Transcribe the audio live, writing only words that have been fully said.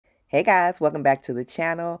Hey guys, welcome back to the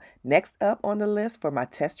channel. Next up on the list for my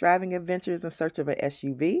test driving adventures in search of an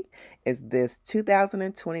SUV is this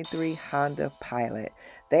 2023 Honda Pilot.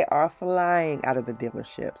 They are flying out of the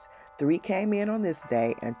dealerships. 3 came in on this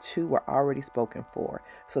day and 2 were already spoken for.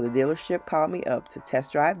 So the dealership called me up to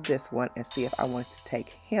test drive this one and see if I wanted to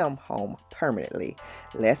take him home permanently.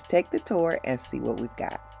 Let's take the tour and see what we've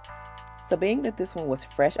got. So being that this one was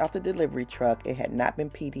fresh off the delivery truck, it had not been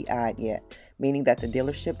PDI'd yet, meaning that the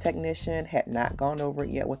dealership technician had not gone over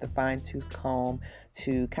it yet with a fine-tooth comb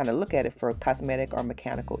to kind of look at it for cosmetic or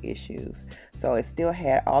mechanical issues. So it still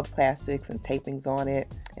had all the plastics and tapings on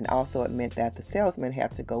it, and also it meant that the salesman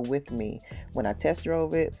had to go with me when I test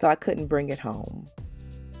drove it, so I couldn't bring it home.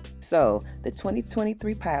 So the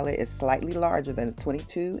 2023 Pilot is slightly larger than the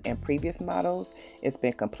 22 and previous models. It's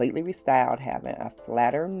been completely restyled, having a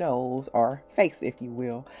flatter nose or face, if you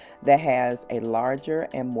will, that has a larger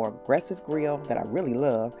and more aggressive grille that I really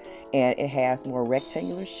love, and it has more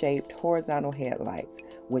rectangular shaped horizontal headlights,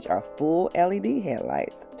 which are full LED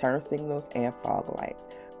headlights, turn signals, and fog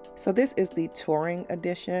lights. So this is the Touring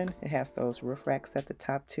Edition. It has those roof racks at the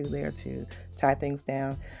top too there to tie things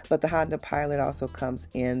down. But the Honda Pilot also comes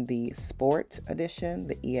in the Sport Edition,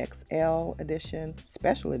 the EXL Edition,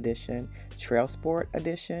 Special Edition, Trail Sport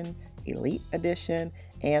Edition, Elite Edition,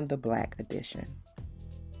 and the Black Edition.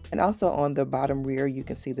 And also on the bottom rear, you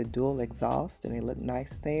can see the dual exhaust, and they look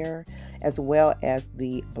nice there, as well as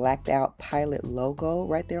the blacked out Pilot logo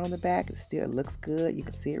right there on the back. It still looks good. You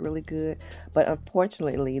can see it really good. But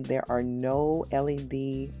unfortunately, there are no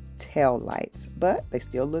LED tail lights, but they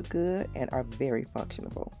still look good and are very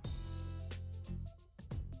functional.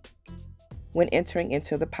 When entering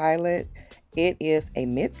into the Pilot, it is a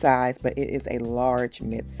mid-size, but it is a large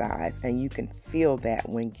mid-size, and you can feel that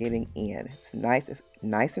when getting in. It's nice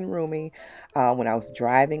and roomy. When I was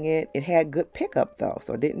driving it, it had good pickup though,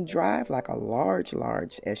 so it didn't drive like a large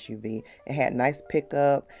SUV. It had nice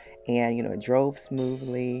pickup, and it drove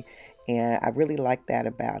smoothly, and I really like that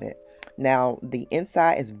about it. Now the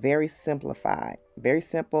inside is very simplified, very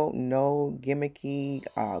simple, no gimmicky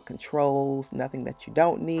controls, nothing that you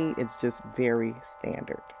don't need. It's just very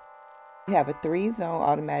standard. You have a 3-zone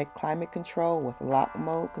automatic climate control with lock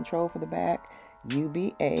mode control for the back,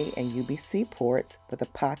 UBA and UBC ports with a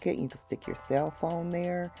pocket. You can stick your cell phone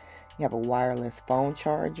there. You have a wireless phone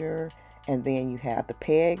charger, and then you have the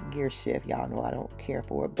peg gear shift. Y'all know I don't care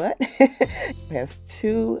for it, but it has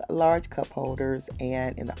 2 large cup holders,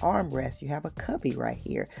 and in the armrest you have a cubby right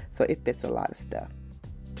here, so it fits a lot of stuff.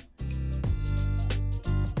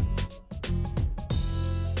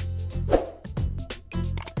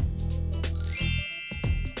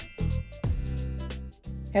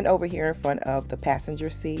 And over here in front of the passenger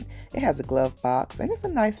seat, it has a glove box, and it's a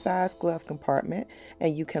nice size glove compartment,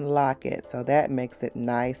 and you can lock it. So that makes it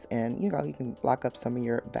nice, and you can lock up some of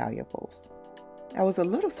your valuables. I was a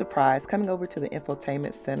little surprised coming over to the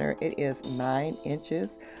infotainment center. It is 9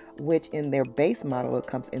 inches, which in their base model, it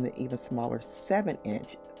comes in an even smaller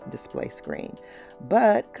 7-inch display screen.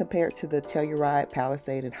 But compared to the Telluride,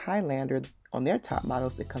 Palisade, and Highlander, on their top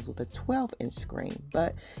models, it comes with a 12-inch screen,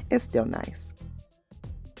 but it's still nice.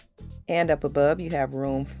 And up above, you have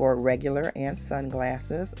room for regular and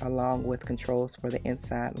sunglasses, along with controls for the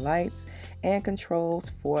inside lights and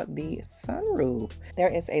controls for the sunroof. There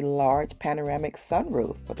is a large panoramic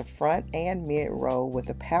sunroof for the front and mid row with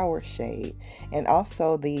a power shade, and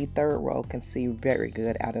also the third row can see very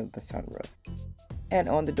good out of the sunroof. And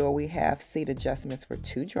on the door, we have seat adjustments for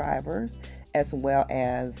 2 drivers, as well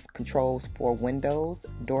as controls for windows,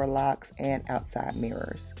 door locks, and outside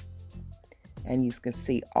mirrors. And you can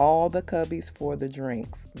see all the cubbies for the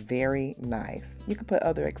drinks. Very nice. You can put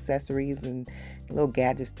other accessories and little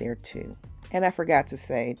gadgets there too. And I forgot to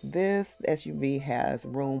say, this SUV has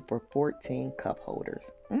room for 14 cup holders.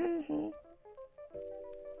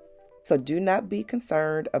 So do not be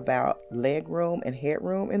concerned about leg room and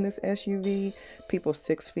headroom in this SUV. People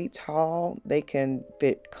 6 feet tall, they can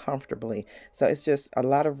fit comfortably. So it's just a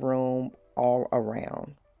lot of room all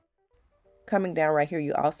around. Coming down right here,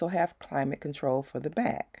 you also have climate control for the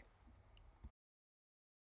back.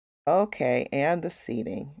 Okay, and the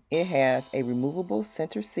seating. It has a removable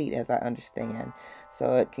center seat, as I understand.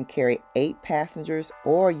 So it can carry 8 passengers,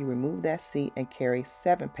 or you remove that seat and carry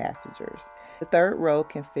 7 passengers. The third row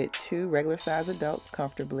can fit 2 regular size adults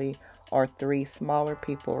comfortably, or 3 smaller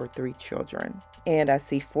people, or 3 children. And I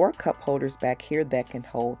see 4 cup holders back here that can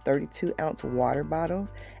hold 32-ounce water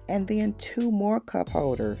bottles, and then 2 more cup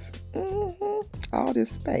holders. All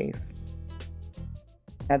this space.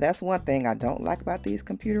 Now that's one thing I don't like about these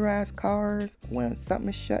computerized cars. When something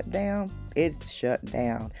is shut down, it shut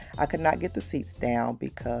down. I could not get the seats down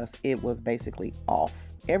because it was basically off.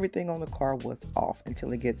 Everything on the car was off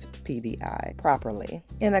until it gets PDI properly.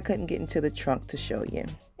 And I couldn't get into the trunk to show you.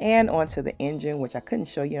 And onto the engine, which I couldn't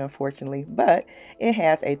show you unfortunately, but it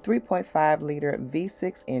has a 3.5 liter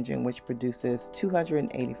V6 engine which produces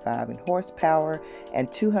 285 horsepower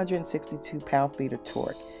and 262 pound-feet of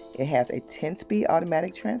torque. It has a 10-speed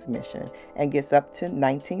automatic transmission and gets up to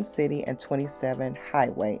 19 city and 27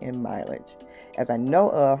 highway in mileage. As I know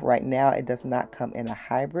of right now, it does not come in a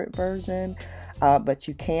hybrid version, but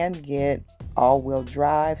you can get all-wheel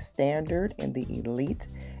drive standard in the Elite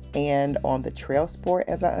and on the Trail Sport,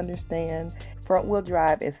 as I understand. Front-wheel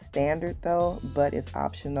drive is standard though, but it's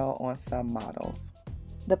optional on some models.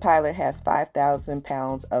 The Pilot has 5,000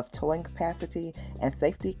 pounds of towing capacity and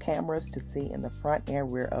safety cameras to see in the front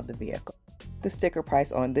and rear of the vehicle. The sticker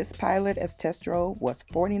price on this Pilot as test drove was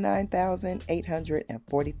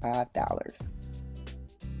 $49,845.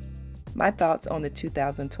 My thoughts on the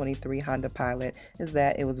 2023 Honda Pilot is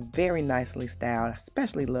that it was very nicely styled. I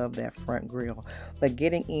especially love that front grille. But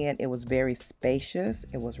getting in, it was very spacious,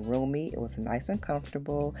 it was roomy, it was nice and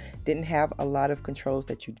comfortable. Didn't have a lot of controls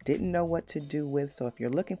that you didn't know what to do with. So if you're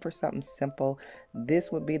looking for something simple,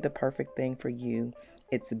 this would be the perfect thing for you.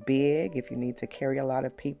 It's big. If you need to carry a lot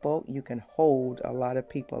of people, you can hold a lot of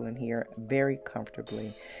people in here very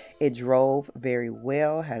comfortably. It drove very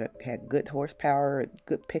well, had good horsepower,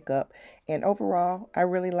 good pickup, and overall, I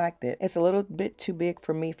really liked it. It's a little bit too big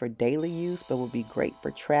for me for daily use, but would be great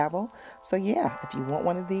for travel. So yeah, if you want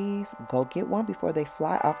one of these, go get one before they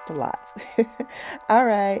fly off the lots. All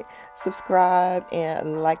right, subscribe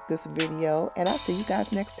and like this video, and I'll see you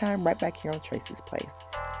guys next time right back here on Tracie's Place.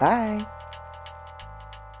 Bye.